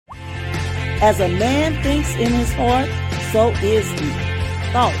As a man thinks in his heart, so is he.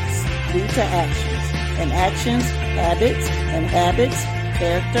 Thoughts lead to actions, and actions, habits, and habits,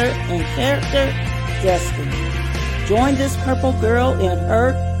 character, and character, destiny. Join this purple girl in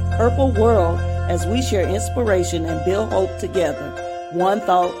her purple world as we share inspiration and build hope together, one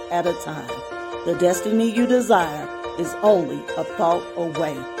thought at a time. The destiny you desire is only a thought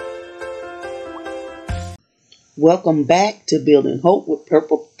away. Welcome back to Building Hope with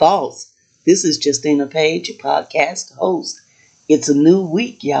Purple Thoughts. This is Justina Page, your podcast host. It's a new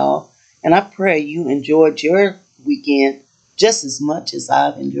week, y'all, and I pray you enjoyed your weekend just as much as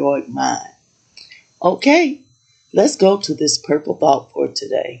I've enjoyed mine. Okay, let's go to this purple thought for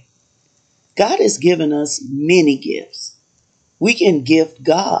today. God has given us many gifts. We can gift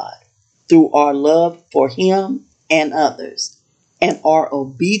God through our love for Him and others and our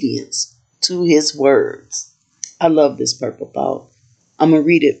obedience to His words. I love this purple thought. I'm going to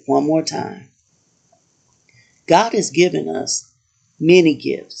read it one more time. God has given us many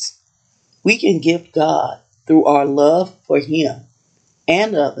gifts. We can gift God through our love for Him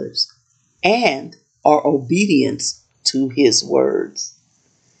and others and our obedience to His words.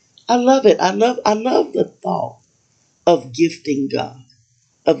 I love it. I love the thought of gifting God,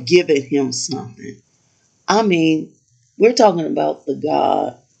 of giving Him something. I mean, we're talking about the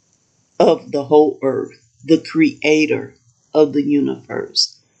God of the whole earth, the creator of the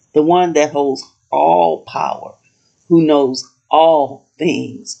universe, the one that holds all power, who knows all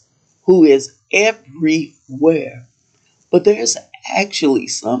things, who is everywhere. But there's actually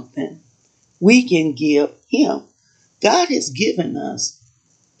something we can give Him. God has given us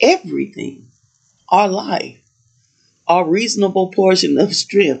everything, our life, our reasonable portion of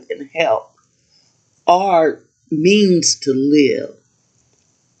strength and health, our means to live,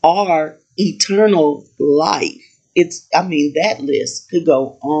 our eternal life. That list could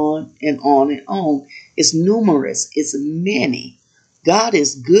go on and on and on. It's numerous. It's many. God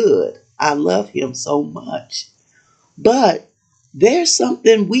is good. I love Him so much. But there's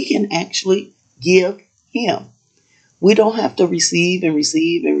something we can actually give Him. We don't have to receive and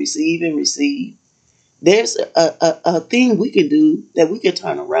receive and receive and receive. There's a thing we can do that we can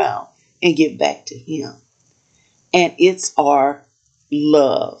turn around and give back to Him. And it's our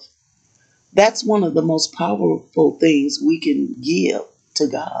love. That's one of the most powerful things we can give to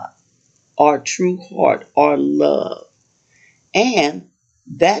God. Our true heart, our love. And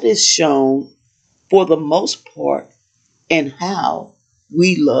that is shown for the most part in how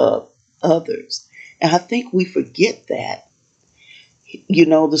we love others. And I think we forget that. You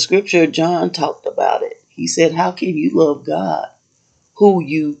know, the scripture, John talked about it. He said, how can you love God who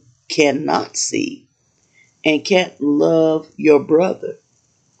you cannot see and can't love your brother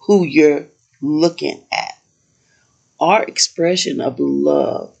who you're looking at? Our expression of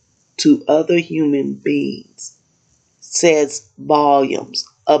love to other human beings says volumes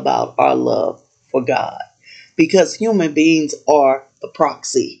about our love for God, because human beings are the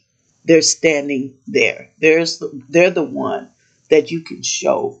proxy. They're standing there. They're the one that you can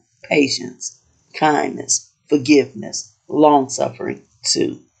show patience, kindness, forgiveness, long-suffering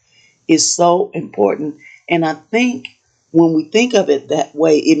to. It's so important. And I think when we think of it that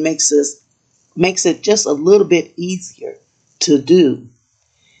way, it makes it just a little bit easier to do.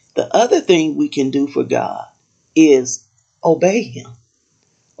 The other thing we can do for God is obey Him.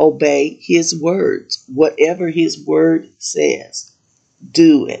 Obey His words. Whatever His word says,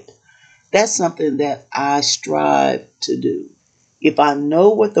 do it. That's something that I strive to do. If I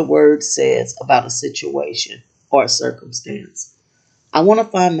know what the word says about a situation or a circumstance, I want to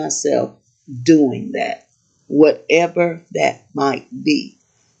find myself doing that, whatever that might be.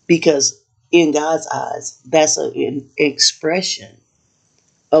 Because in God's eyes, that's an expression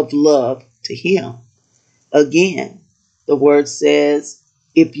of love to Him. Again, the word says,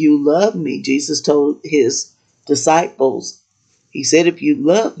 if you love me, Jesus told His disciples, He said, if you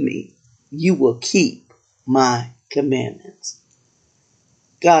love me, you will keep my commandments.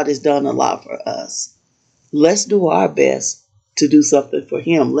 God has done a lot for us. Let's do our best to do something for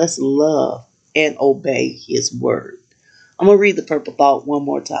Him. Let's love and obey His word. I'm going to read the purple thought one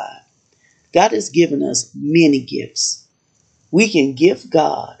more time. God has given us many gifts. We can gift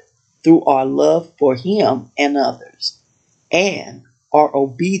God through our love for Him and others and our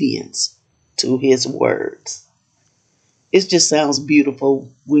obedience to His words. It just sounds beautiful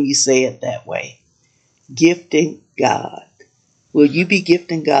when you say it that way. Gifting God. Will you be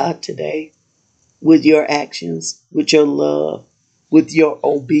gifting God today with your actions, with your love, with your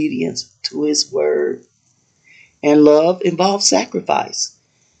obedience to His word? And love involves sacrifice.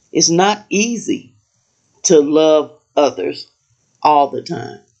 It's not easy to love others all the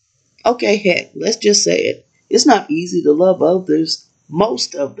time. Okay, heck, let's just say it. It's not easy to love others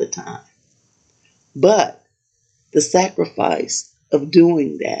most of the time. But the sacrifice of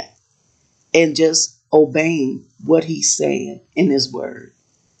doing that and just obeying what he's saying in his word,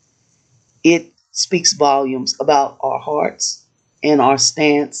 it speaks volumes about our hearts and our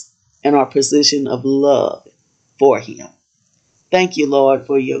stance and our position of love for him. Thank you, Lord,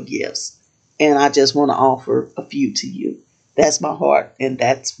 for your gifts. And I just want to offer a few to you. That's my heart and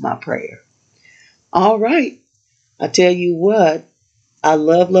that's my prayer. All right. I tell you what, I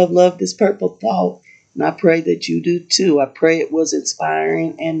love this purple thought. And I pray that you do too. I pray it was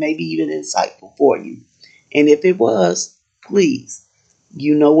inspiring and maybe even insightful for you. And if it was, please,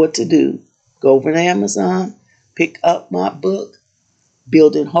 you know what to do. Go over to Amazon, pick up my book,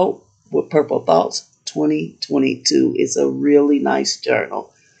 Building Hope with Purple Thoughts 2022. It's a really nice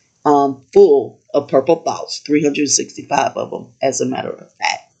journal, full of purple thoughts, 365 of them, as a matter of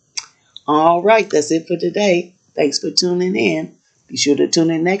fact. All right, that's it for today. Thanks for tuning in. Be sure to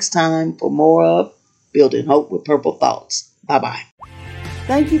tune in next time for more of Building Hope with Purple Thoughts. Bye-bye.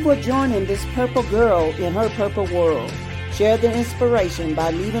 Thank you for joining this purple girl in her purple world. Share the inspiration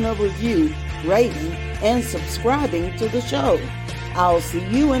by leaving a review, rating, and subscribing to the show. I'll see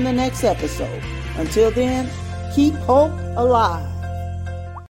you in the next episode. Until then, keep hope alive.